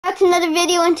back to another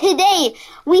video, and today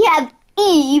we have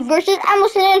Eve versus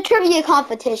Emerson in a trivia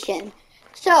competition.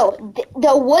 So,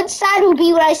 the wood side will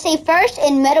be what I say first,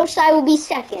 and meadow side will be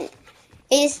second.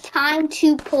 It is time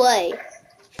to play.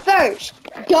 First,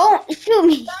 don't shoot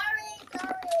me.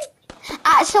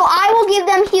 So I will give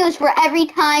them cues for every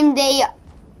time they,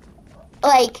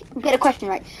 get a question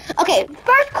right. Okay,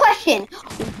 first question.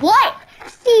 What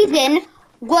season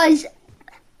was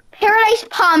Paradise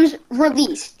Palms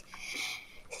released?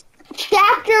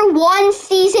 Chapter 1,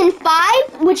 Season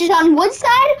 5, which is on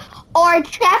Woodside, or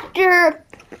Chapter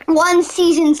 1,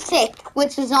 Season 6,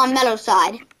 which is on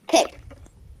Meadowside? Pick.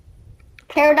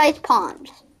 Paradise Palms.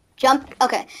 Jump.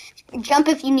 Okay. Jump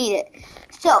if you need it.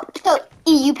 So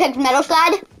you picked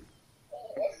Meadowside?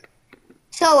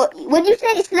 So, what'd you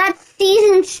say? So that's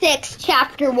Season 6,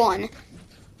 Chapter 1.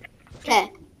 Okay.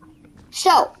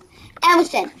 So,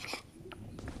 Emerson,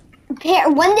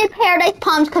 when did Paradise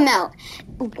Palms come out?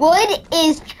 Wood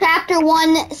is Chapter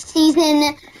 1,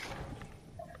 Season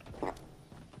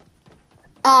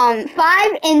 5,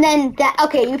 and then that.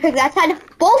 Okay, you picked that side.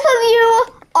 Both of you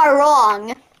are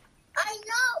wrong. I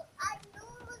knew it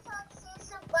was on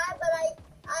Season 5, but I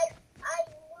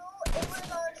knew it was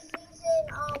on Season,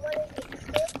 what is it,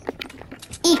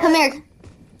 6? E, come here.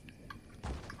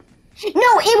 No,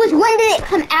 it was when did it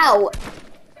come out?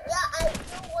 Yeah, I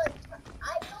knew when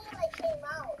it came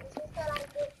out. It's just that I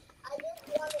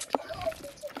didn't want to tell you to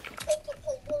take it,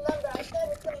 because remember, I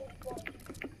started playing before.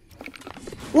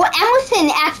 Well, Emerson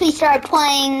actually started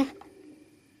playing,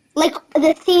 like,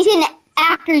 the season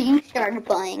after you started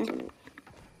playing.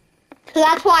 So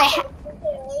that's why.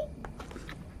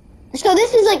 So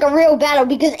this is like a real battle,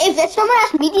 because if someone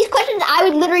asked me these questions, I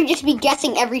would literally just be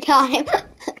guessing every time.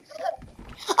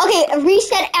 Okay,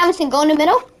 reset Emerson, go in the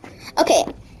middle. Okay.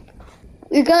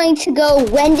 We're going to go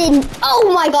when did...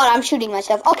 Oh my god, I'm shooting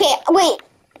myself. Okay, wait.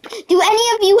 Do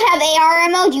any of you have AR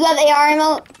ammo? Do you have AR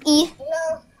ammo, E?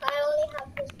 No, I only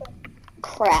have pistol.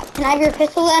 Crap. Can I have your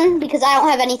pistol then? Because I don't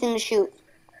have anything to shoot.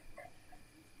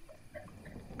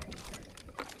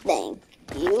 Thank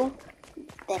you.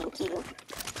 Thank you.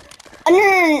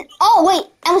 No. Oh, wait.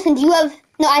 Emerson, do you have...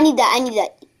 No, I need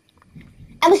that.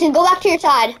 Emerson, go back to your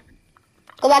side.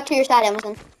 Go back to your side,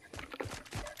 Emerson.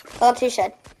 Go up to your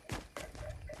side.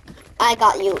 I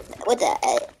got you. With that.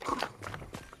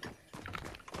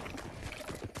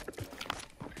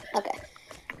 Okay.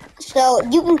 So,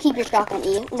 you can keep your shotgun,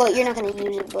 E. Well, you're not going to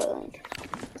use it, but...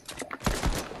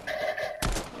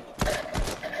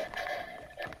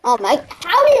 Oh my...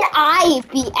 How did I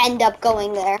end up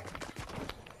going there?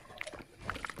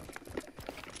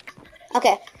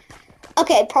 Okay.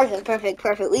 Okay, perfect.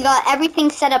 We got everything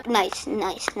set up nice.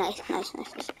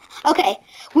 Okay.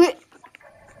 We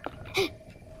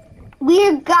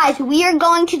are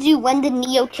going to do when did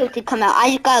Neo Tilted come out. I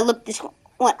just gotta look this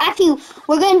one. Actually,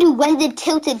 we're gonna do when did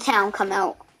Tilted Town come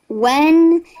out.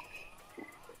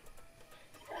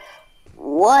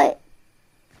 What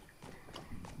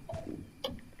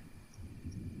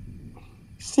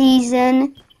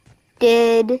season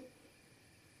did...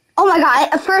 Oh my god,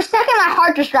 for a second my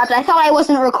heart just dropped. I thought I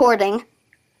wasn't recording.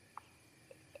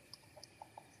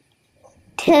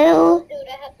 Dude, I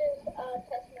have to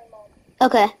test my mom.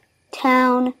 Okay.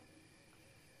 Town.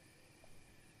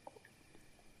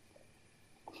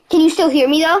 Can you still hear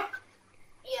me though?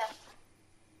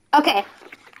 Yeah. Okay.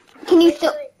 Can you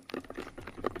still...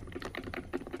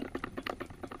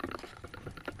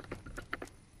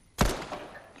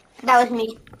 That was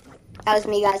me,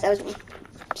 guys. That was me.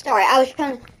 Sorry, I was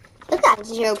trying to... Look at that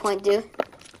 0 point, dude.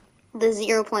 The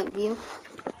 0 point view.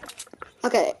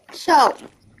 Okay, so...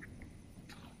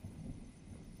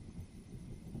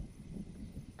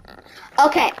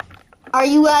 Okay, are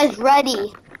you guys ready?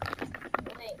 Wait.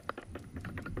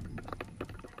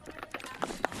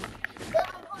 No,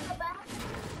 I'm going back to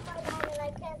my mom and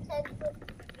I can't text you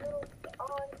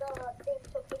on the thing,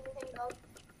 so can you hang up?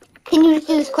 Can you just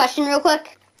do this question real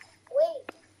quick?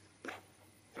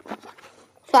 Wait.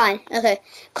 Fine, okay.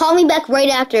 Call me back right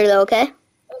after, though, okay?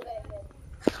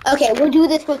 Okay, we'll do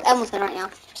this with Emerson right now.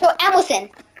 So,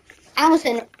 Emerson,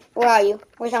 where are you?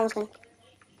 Where's Emerson?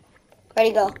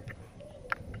 Ready, go.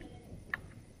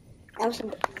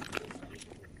 Emerson.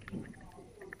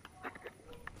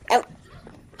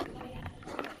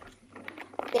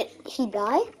 Did he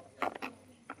die?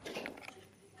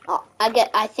 Oh,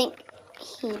 I think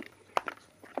he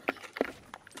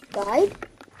died?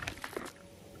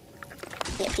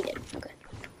 Yeah, he did. Okay.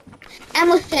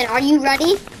 Emerson, are you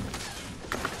ready?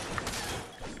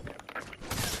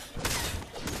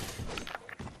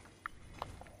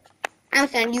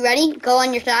 Emerson, you ready? Go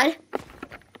on your side.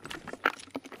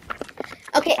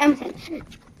 Okay, Emerson.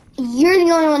 You're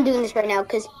the only one doing this right now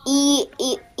because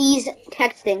E's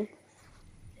texting.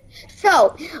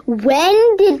 So,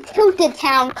 when did Tilted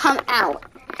Town come out?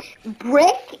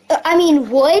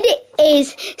 Wood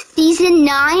is season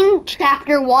 9,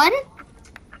 chapter 1,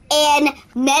 and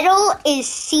Metal is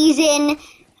season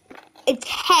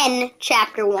 10,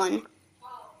 chapter 1.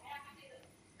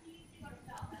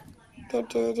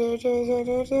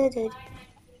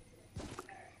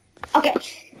 Okay,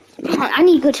 hold on, I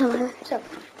need to go tell her. So.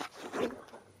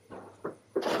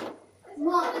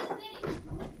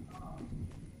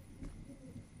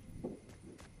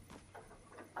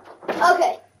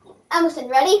 Okay, Emerson,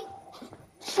 ready?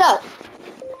 So,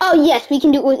 oh yes, we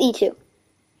can do it with E2.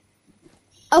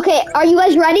 Okay, are you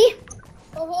guys ready?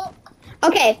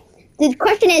 Okay, the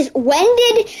question is, when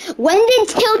did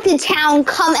Tilted Town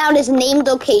come out as a named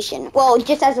location? Well,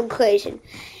 just as a location.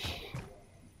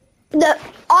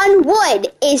 On Wood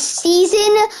is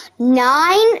season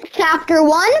 9, chapter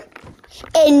 1,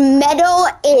 and Metal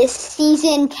is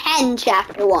season 10,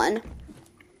 chapter 1.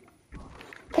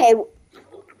 Okay,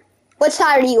 what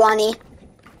side are you on, E?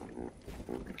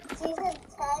 Season 10?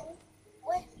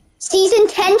 Which, Season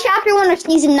 10, chapter 1, or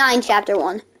season 9, chapter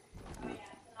 1?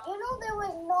 you know there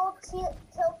was no Tilted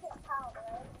Town,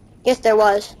 right? Yes, there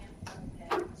was.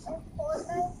 In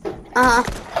Fortnite?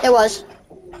 Uh-huh, there was.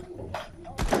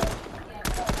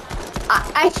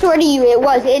 I swear to you, it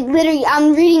was. It literally,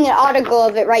 I'm reading an article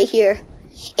of it right here.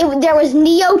 There was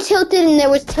Neo Tilted and there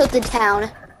was Tilted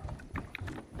Town.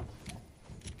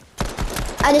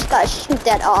 I just gotta shoot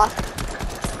that off.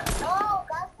 Oh,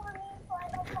 that's for me, so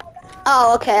I don't fall down.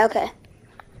 Oh, okay, okay.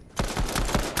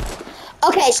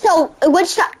 Okay, so, which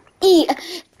side? E,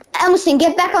 Emerson,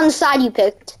 get back on the side you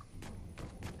picked.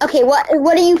 Okay, what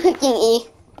are you picking, E?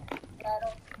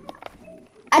 Metal.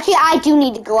 Actually, I do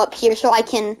need to go up here so I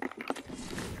can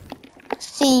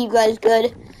see you guys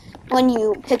good when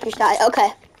you pick your side. Okay.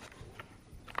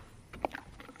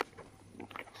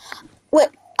 Wait,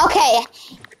 okay.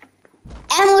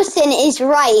 Emerson is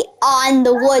right on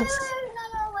the woods.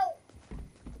 Wait.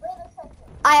 Wait a second.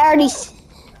 I already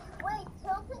Wait,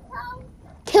 Tilted Town?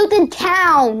 Tilted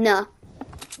Town. Oh,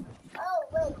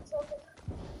 wait, Tilted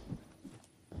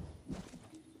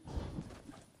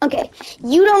Okay,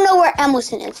 you don't know where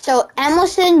Emerson is. So,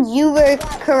 Emerson, you were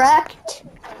correct.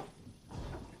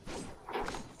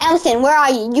 Emerson, where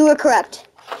are you? You were correct.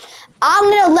 I'm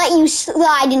gonna let you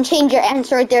slide and change your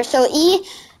answer right there. So, E,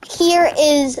 here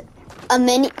is a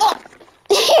mini. Oh,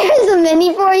 here's a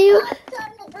mini for you. I'm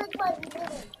trying to drink my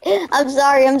mini.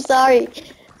 I'm sorry.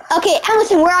 Okay,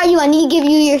 Emerson, where are you? I need to give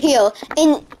you your heal.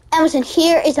 And Emerson,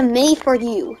 here is a mini for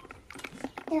you.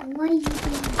 Yeah, what are you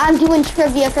doing? I'm doing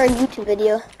trivia for a YouTube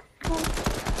video.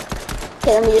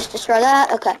 Okay, let me just destroy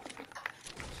that. Okay.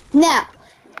 Now,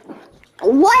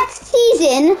 what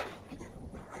season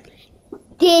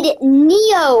did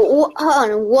Neo? Hold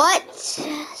on. What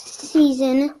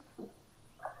season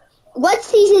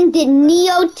did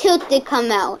Neo Tilted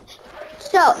come out?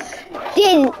 So,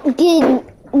 did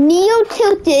Neo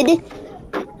Tilted?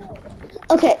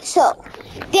 Okay, so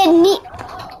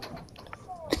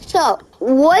So,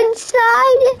 Wood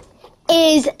side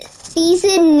is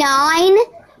season 9,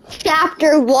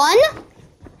 chapter 1,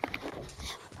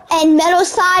 and Metal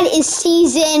side is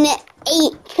season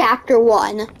 8, chapter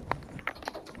 1.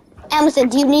 Emerson,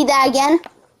 do you need that again?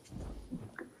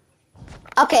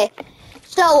 Okay,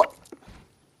 so,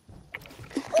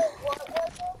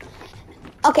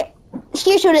 okay,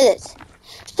 here's what it is.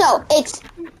 So, it's,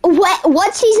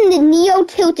 what season did Neo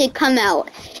Tilted come out?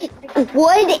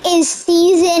 Wood is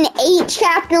season 8,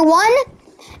 chapter 1,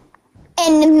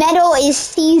 and Metal is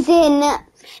season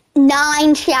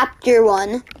 9, chapter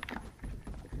 1.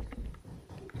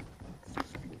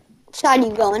 Side are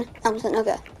you going? Emerson,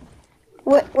 okay.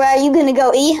 Where are you gonna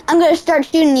go, E? I'm gonna start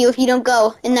shooting you if you don't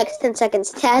go in the next 10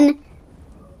 seconds. 10.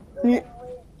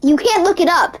 You can't look it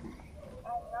up.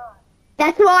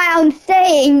 That's why I'm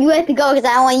saying you have to go because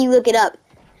I don't want you to look it up.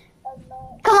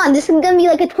 Come on, this is gonna be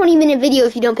like a 20-minute video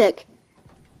if you don't pick.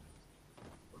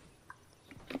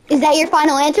 Is that your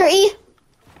final answer, E?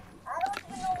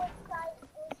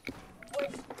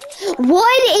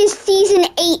 Wood is season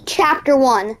 8, chapter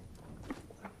 1.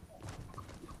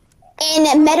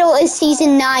 And Metal is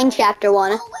season 9, chapter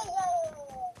 1.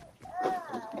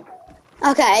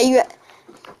 Okay,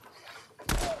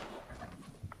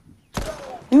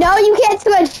 No, you can't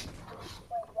switch.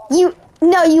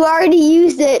 No, you already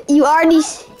used it. You already...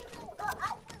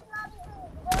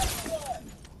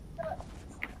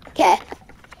 Okay.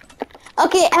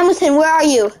 Okay, Emerson, where are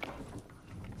you?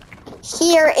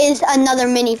 Here is another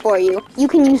mini for you. You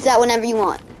can use that whenever you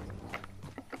want.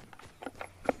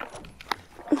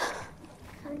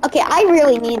 Okay, I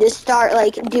really need to start,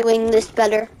 like, doing this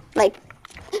better. Like,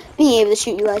 being able to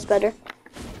shoot you guys better.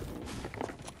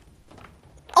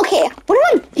 Okay,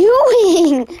 what am I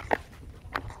doing?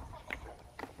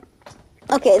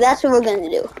 Okay, that's what we're gonna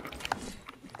do.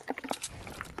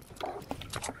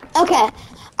 Okay,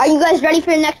 are you guys ready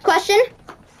for the next question?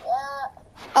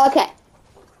 Yeah. Okay.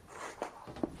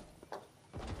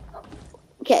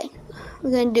 Okay,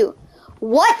 we're gonna do.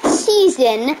 What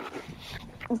season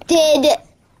did...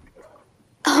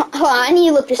 Hold on, I need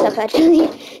to look this up,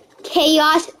 actually.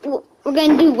 Chaos... We're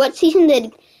gonna do, what season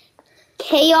did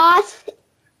Chaos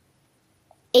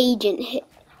Agent hit?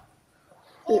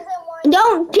 Season 1.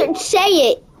 Don't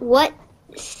say it. What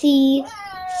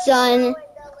season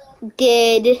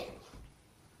did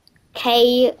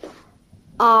Chaos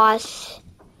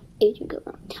Agent come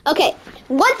out? Okay,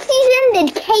 what season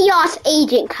did Chaos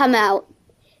Agent come out?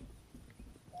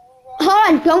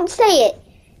 Hold on, don't say it.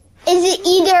 Is it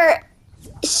either...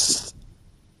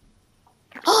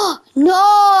 Oh,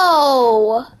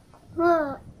 no!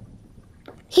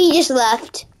 He just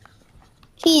left.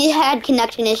 He had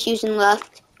connection issues and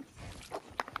left.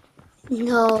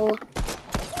 No.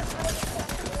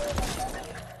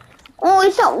 Oh,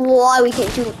 it's not why we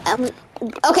can't do...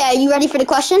 Okay, are you ready for the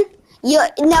question? Now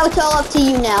it's all up to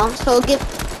you now. So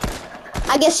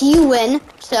I guess you win.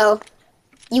 So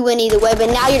you win either way.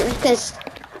 But now you're just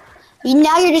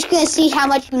gonna see how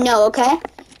much you know. Okay?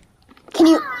 Can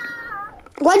you?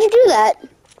 Why'd you do that?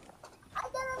 I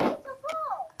didn't hit the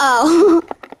ball. Oh.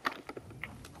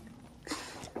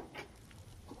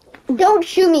 Don't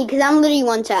shoot me, because I'm literally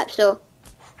one tap, so...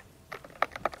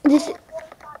 This...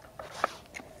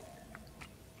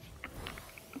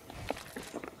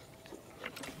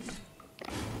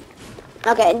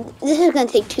 Okay, this is going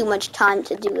to take too much time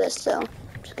to do this, so... I'm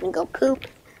just going to go poop.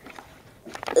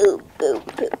 Poop,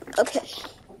 poop, poop. Okay.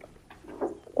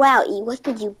 Wow, E, what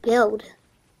did you build?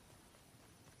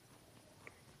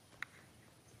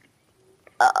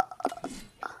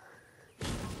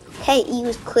 Hey, E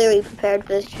was clearly prepared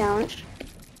for this challenge.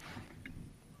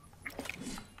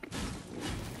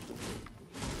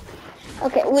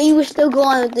 Okay, well, you were still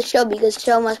going with the show because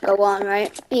show must go on,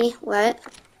 right? E, what?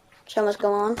 Show must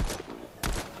go on.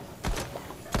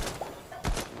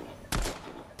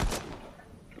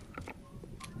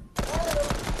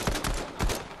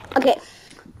 Okay.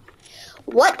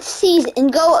 What season?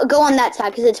 And go on that side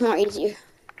because it's more easier.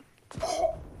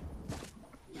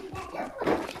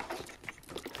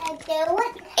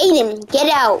 Aiden, get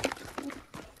out.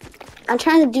 I'm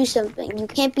trying to do something. You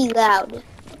can't be loud.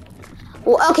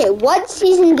 Well, okay, what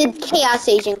season did Chaos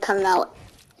Agent come out?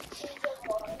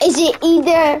 Is it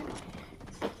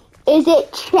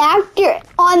chapter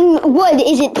on Wood?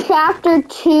 Is it chapter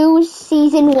 2,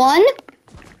 season 1?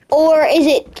 Or is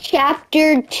it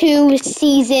chapter 2,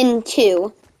 season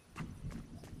 2?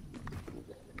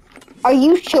 Are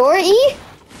you sure, E?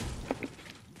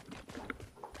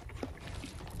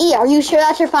 E, are you sure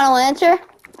that's your final answer?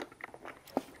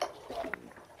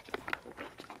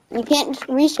 You can't just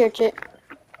research it.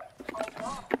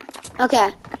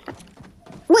 Okay.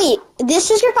 Wait,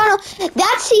 this is your final...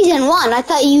 That's season 1. I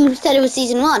thought you said it was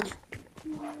season 1.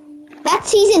 That's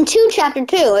season 2, chapter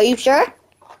 2. Are you sure?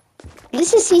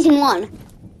 This is season 1.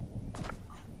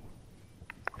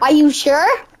 Are you sure?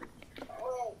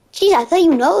 Jeez, I thought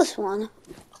you know this one.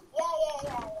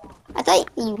 Yeah. I thought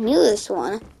you knew this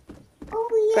one. Oh,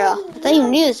 Bro, I thought you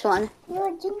knew this one.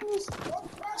 You're doing this.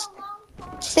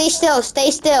 Stay still,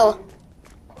 stay still.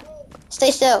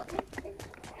 Stay still.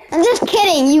 I'm just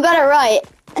kidding, you got it right.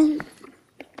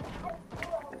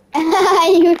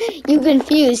 you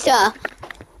confused, huh?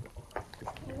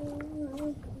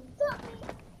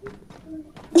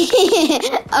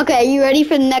 Okay, you ready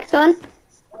for the next one?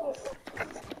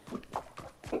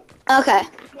 Okay.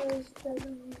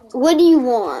 What do you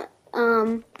want?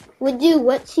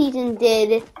 What season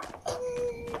did...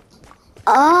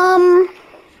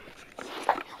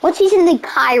 What season did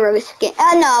Kairos get?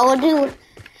 No, we'll do...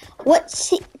 What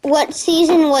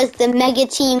season was the Mega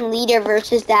Team leader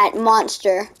versus that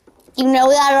monster? You know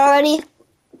that already?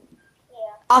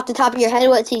 Yeah. Off the top of your head,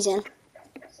 what season?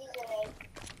 Season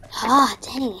 8. Ah,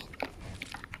 dang it.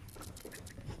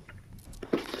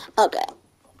 Okay.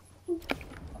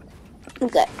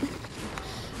 Okay.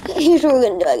 Here's what we're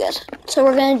gonna do, I guess. So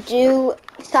we're gonna do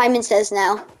Simon Says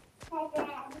now.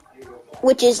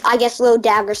 Which is, I guess, Low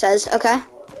Dagger Says, okay?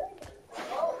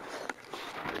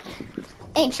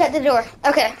 Hey, shut the door.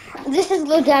 Okay. This is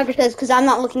Low Dagger Says because I'm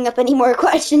not looking up any more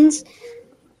questions.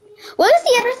 What is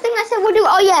the other thing I said we'll do?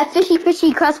 Oh yeah, fishy,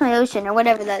 fishy, cross my ocean, or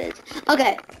whatever that is.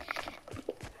 Okay.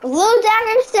 Low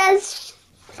Dagger Says,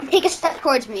 take a step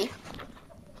towards me.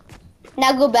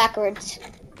 Now go backwards.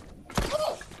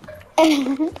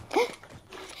 Little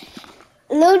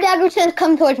Dagger says,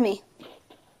 come towards me.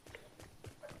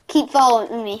 Keep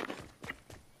following me.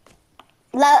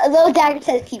 Little Dagger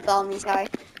says, keep following me, sorry.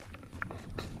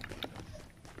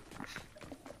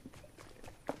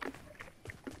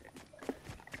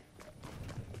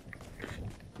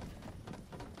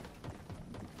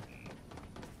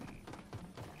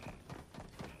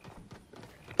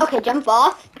 Okay, jump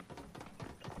off.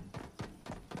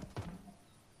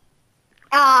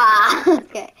 Ah,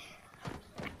 okay.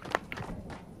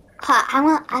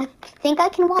 I think I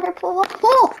can water polo.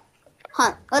 Oh!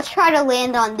 Huh, let's try to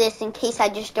land on this in case I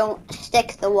just don't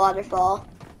stick the waterfall.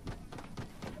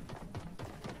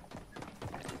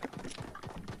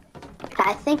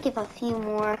 I think if a few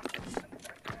more.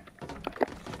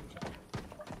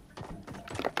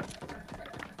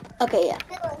 Okay, yeah.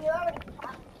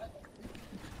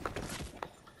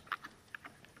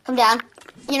 Come down.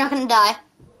 You're not gonna die.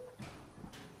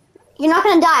 You're not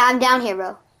gonna die. I'm down here,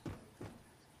 bro.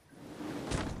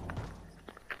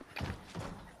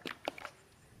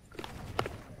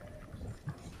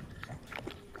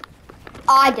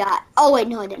 Oh, I died. Oh, wait,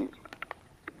 no, I didn't.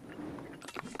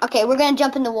 Okay, we're gonna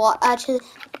jump in the water.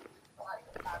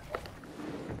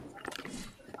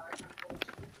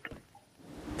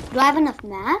 Do I have enough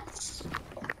mats?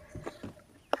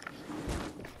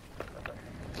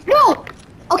 No!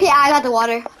 Okay, I got the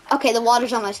water. Okay, the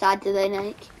water's on my side today,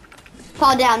 Nick.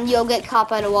 Fall down, you'll get caught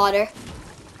by the water.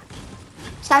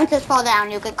 Simon says fall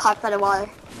down, you'll get caught by the water.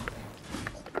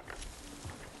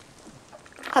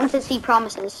 Simon says he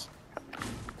promises.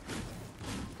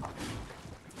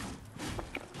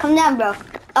 Come down, bro.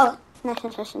 Oh, nice.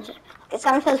 Okay,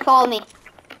 Simon says follow me.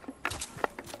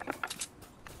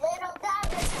 Little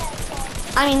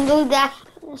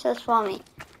Dagger says follow me.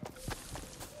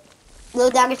 Little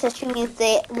Dagger says shoot me with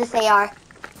this AR.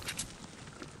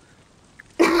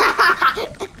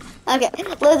 Okay,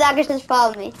 Little Dagger says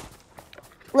follow me.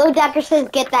 Little Dagger says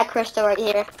get that crystal right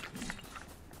here.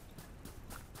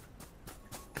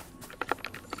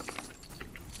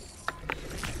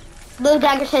 Little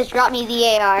Dagger says drop me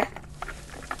the AR.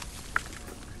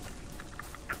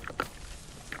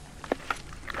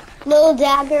 Little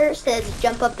Dagger says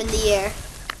jump up in the air.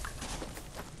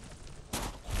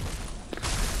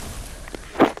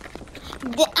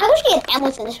 I wish we had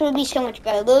Hamilton. This would be so much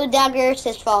better. Little Dagger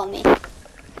says follow me.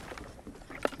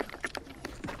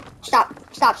 Stop.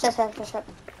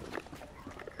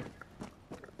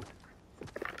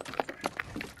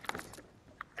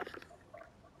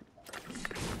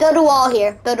 Build a wall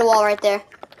here. Build a wall right there.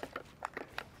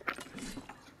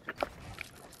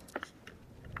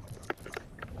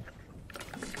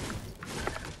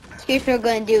 Here's what we're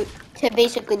going to do to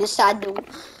basically decide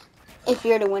if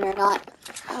you're the winner or not.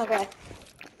 Okay.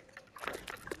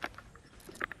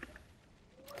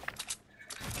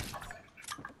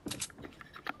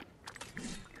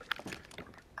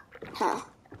 Huh.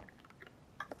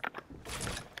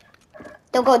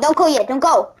 Don't go yet, don't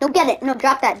go. Don't get it. No,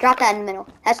 drop that in the middle.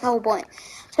 That's the whole point.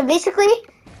 So basically,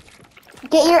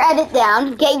 get your edit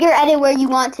down. Get your edit where you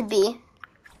want to be.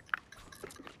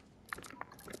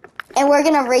 And we're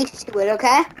gonna race to it,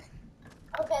 okay?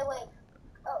 Okay, wait.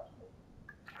 Oh.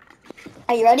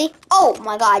 Are you ready? Oh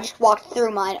my god, I just walked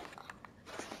through mine.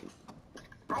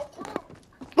 I can't.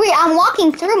 Wait, I'm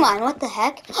walking through mine. What the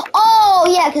heck?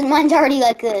 Oh, yeah, because mine's already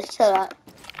like this. So,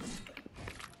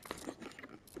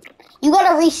 you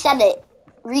gotta reset it.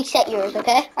 Reset yours,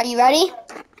 okay? Are you ready?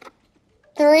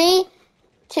 3,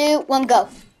 2, 1, go.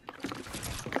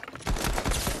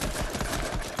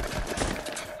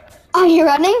 Are you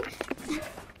running?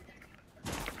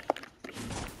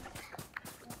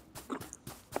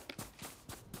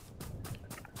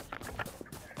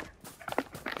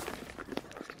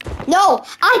 No,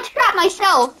 I trapped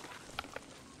myself.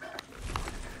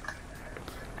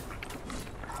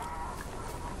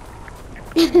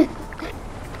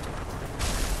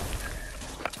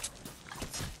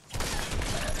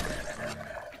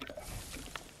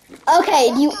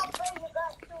 Okay, you.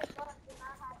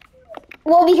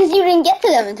 Well, because you didn't get to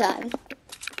them in time.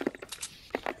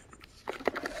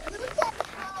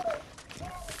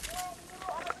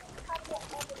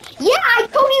 Yeah, I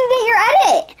told you that you're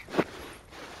edit.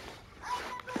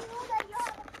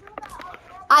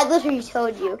 I literally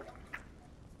told you.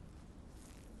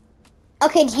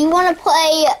 Okay, do you want to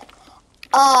play,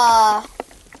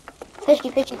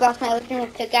 50-50 cross my ocean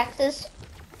with pickaxes?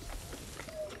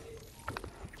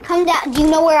 Come down. Do you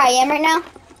know where I am right now?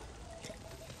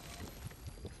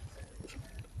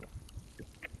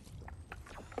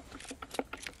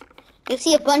 You'll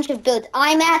see a bunch of builds.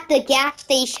 I'm at the gas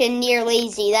station near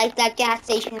Lazy. Like that gas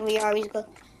station we always go.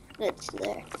 That's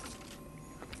there.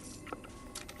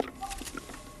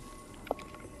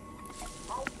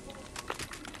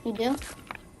 You do?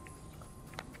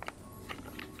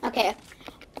 Okay.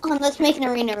 Let's make an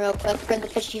arena real quick for the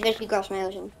fishy cross my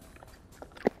ocean.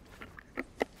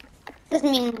 Doesn't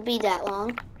mean it'll be that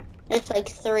long. It's like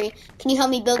 3. Can you help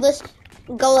me build this?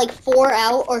 Go like 4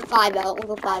 out or 5 out.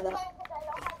 We'll go 5 out.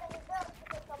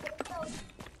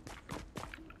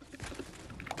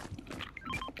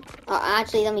 Oh,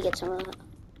 actually, let me get some of that.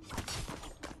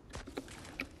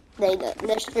 There you go.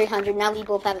 There's 300. Now we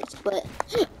both have it split.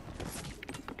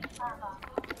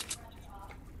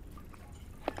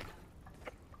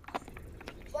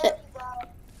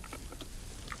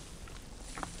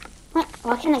 What?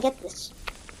 Why can't I get this?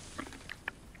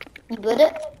 You build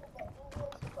it?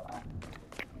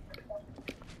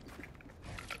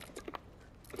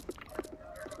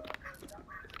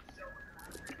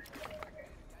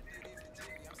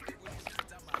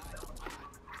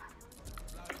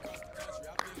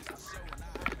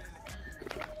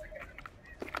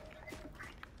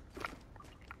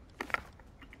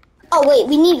 Oh wait,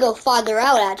 we need to go farther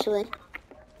out actually.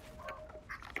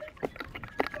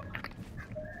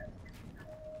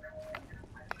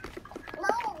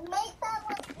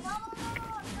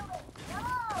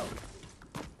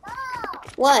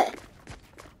 What? Make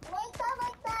that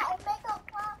like that and make a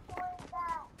platform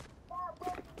that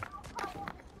when you come over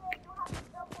here, you have to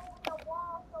jump over the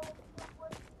wall so it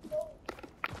would stay.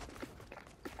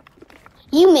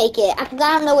 You make it, because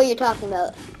I don't know what you're talking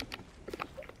about.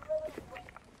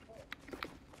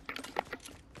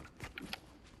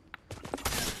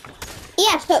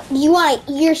 Yeah, so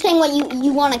you're saying what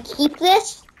you want to keep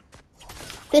this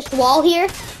wall here?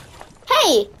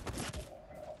 Hey!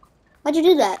 Why'd you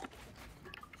do that?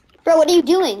 Bro, what are you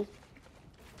doing?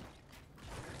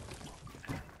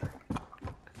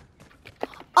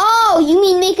 Oh, you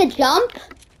mean make a jump?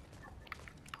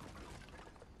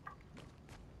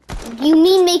 You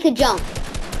mean make a jump?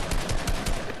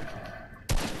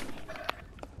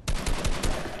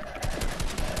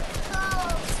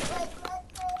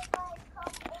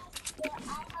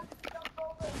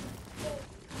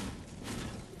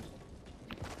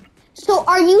 So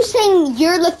are you saying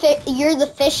you're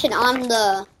the fish and I'm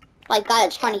the guy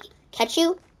that's trying to catch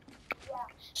you? Yeah.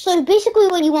 So basically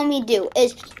what you want me to do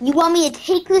is you want me to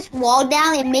take this wall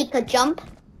down and make a jump?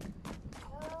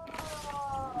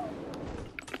 Oh.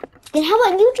 Then how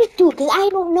about you just do it? Because I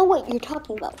don't know what you're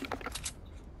talking about. Maybe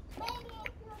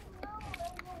if you knew and you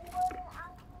wouldn't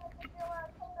ask me to do a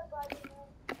kindergarten.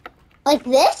 Like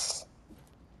this?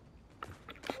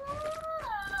 No.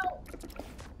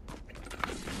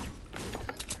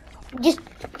 Just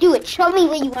do it. Show me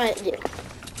what you want to do.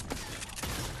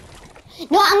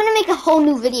 No, I'm going to make a whole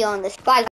new video on this. Bye.